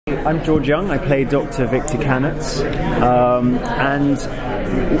I'm George Young. I play Dr. Victor Cannerts, and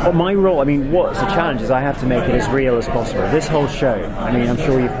my role, I mean, what's the challenge is I have to make it as real as possible. This whole show, I mean, I'm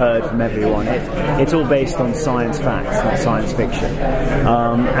sure you've heard from everyone, it's all based on science facts, not science fiction.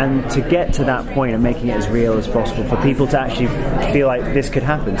 And to get to that point of making it as real as possible, for people to actually feel like this could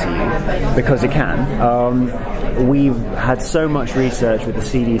happen to you, because it can, we've had so much research with the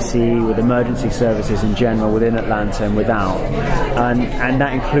CDC, with emergency services in general, within Atlanta and without, and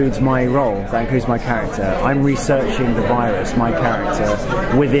that includes my role, that includes my character. I'm researching the virus, my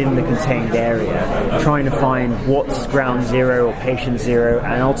character, within the contained area, trying to find what's ground zero or patient zero,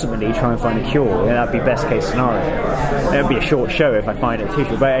 and ultimately try and find a cure. And that'd be best case scenario. It would be a short show if I find it too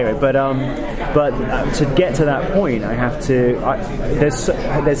short, but anyway, but to get to that point, I have to,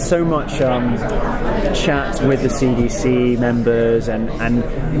 there's so much chat with the CDC members and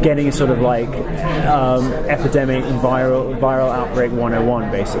getting a sort of like epidemic viral outbreak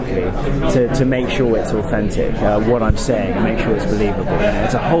 101 basically to make sure it's authentic, what I'm saying, and make sure it's believable.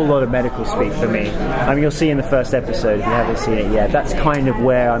 It's a whole lot of medical speak for me. I mean, you'll see in the first episode, if you haven't seen it yet, that's kind of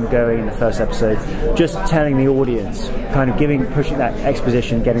where I'm going in the first episode, just telling the audience, kind of pushing that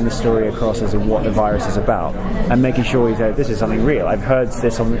exposition, getting the story across as to what the virus is about, and making sure you know this is something real. I've heard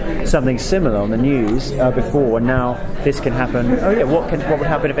this on something similar on the news before, and now this can happen. Oh yeah, what would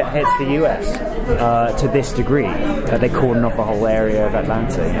happen if it hits the US to this degree? They cordon off a whole area of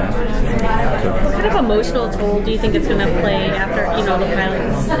Atlanta. You know? What kind of emotional toll do you think it's going to play after the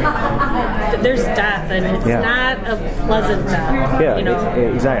pilots? There's death, and it's not a pleasant death. Yeah, you know?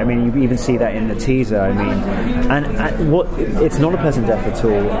 Exactly. I mean, you even see that in the teaser. I mean, and it's not a pleasant death at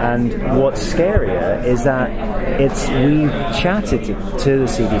all. And what's scarier is that we chatted to the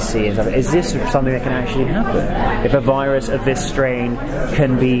CDC and stuff. Is this something that can actually happen? If a virus of this strain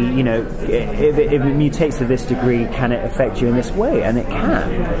can be, if it mutates to this degree, can it affect you in this way? And it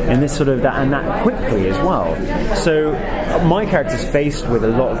can, in this sort of that quickly as well. So my character's faced with a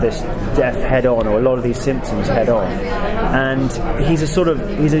lot of this death head on, or a lot of these symptoms head on, and he's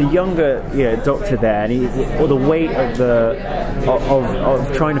a younger doctor there, and the weight of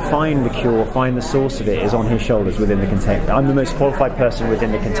trying to find the cure, find the source of it, is on his shoulders within the container. I'm the most qualified person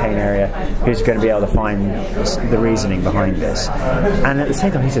within the container area who's going to be able to find the reasoning behind this, and at the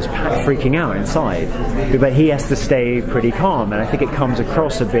same time he's just freaking out inside, but he has to stay pretty calm, and I think it comes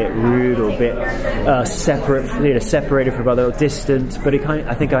across a bit rude or a bit separated from other, or distant, but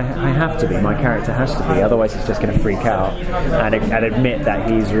I think I have to be, my character has to be, otherwise he's just going to freak out and admit that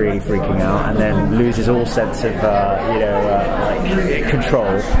he's really freaking out, and then loses all sense of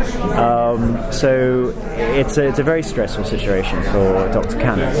control. So it's a very stressful situation for Dr.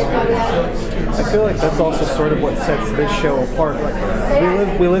 Cannerts. I feel like that's also sort of what sets this show apart.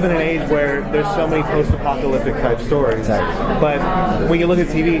 Like, we live in an age where there's so many post-apocalyptic type stories. Exactly. But when you look at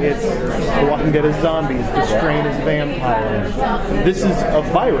TV, it's The Walking Dead is zombies, The Strain is vampires. This is a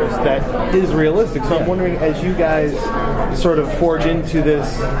virus that is realistic. So I'm wondering, as you guys sort of forge into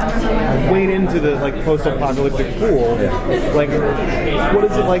this, wade into the post-apocalyptic pool, what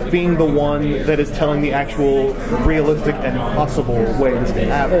is it like being the one that is telling the actual realistic and possible way this can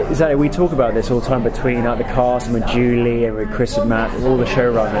happen? Exactly. We talk about this all the time between the cast and with Julie and with Chris and Matt, all the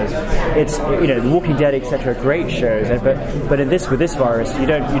showrunners. It's The Walking Dead, etc. Great shows, but with this virus, you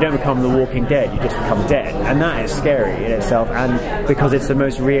don't become The Walking Dead. You just become dead, and that is scary in itself. And because it's the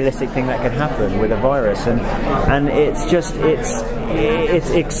most realistic thing that can happen with a virus, and it's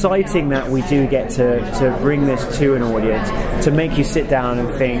exciting that we do get to bring this to an audience, to make you sit down and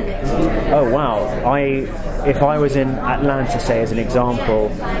think, oh wow, if I was in Atlanta, say as an example,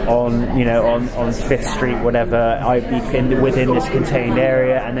 on 5th Street, whatever, I'd be within this contained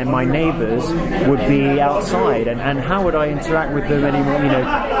area, and then my neighbours would be outside, and how would I interact with them anymore?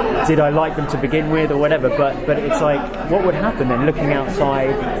 Did I like them to begin with or whatever? But it's like, what would happen then? Looking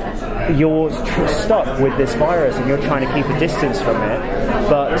outside, you're stuck with this virus, and you're trying to keep a distance from it,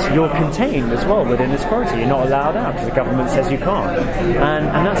 but you're contained as well within this quarantine. You're not allowed out because the government says you can't,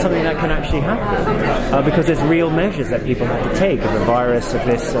 and that's something that can actually happen because there's real measures that people have to take if a virus of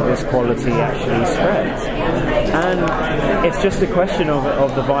this quality actually spreads. And it's just a question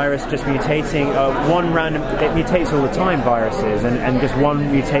of the virus just mutating. It mutates all the time, viruses, and just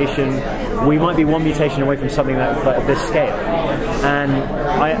one mutation. We might be one mutation away from something of this scale. And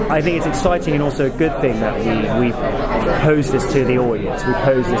I think it's exciting and also a good thing that we pose this to the audience, character, we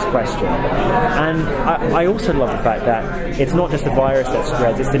pose this question. And I also love the fact that it's not just the virus that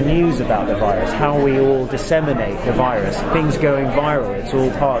spreads, it's the news about the virus, how we all disseminate the virus, things going viral. It's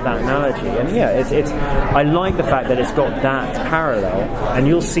all part of that analogy. And yeah, it's I like the fact that it's got that parallel, and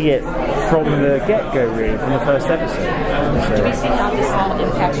you'll see it from the get-go, really, from the first episode. So, do we see how this all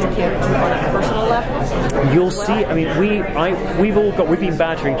impacts your character on a personal level? You'll see. I mean, we've been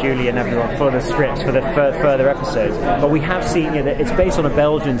badgering Julie and everyone for the scripts for the further episodes, but we have seen that it's based on a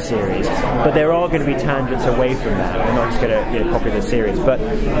Belgian series, but there are going to be tangents away from that. We're not just going to copy the series, but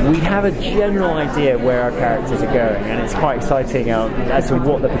we have a general idea where our characters are going, and it's quite exciting as to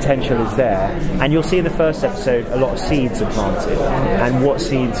what the potential is there. And you'll see in the first episode a lot of seeds are planted, and what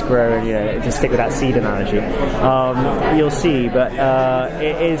seeds grow, and to stick with that seed analogy, you'll see. But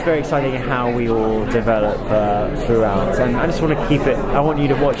it is very exciting how we all develop throughout, and I just want to keep it. I want you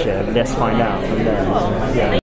to watch it and let's find out from there. Yeah.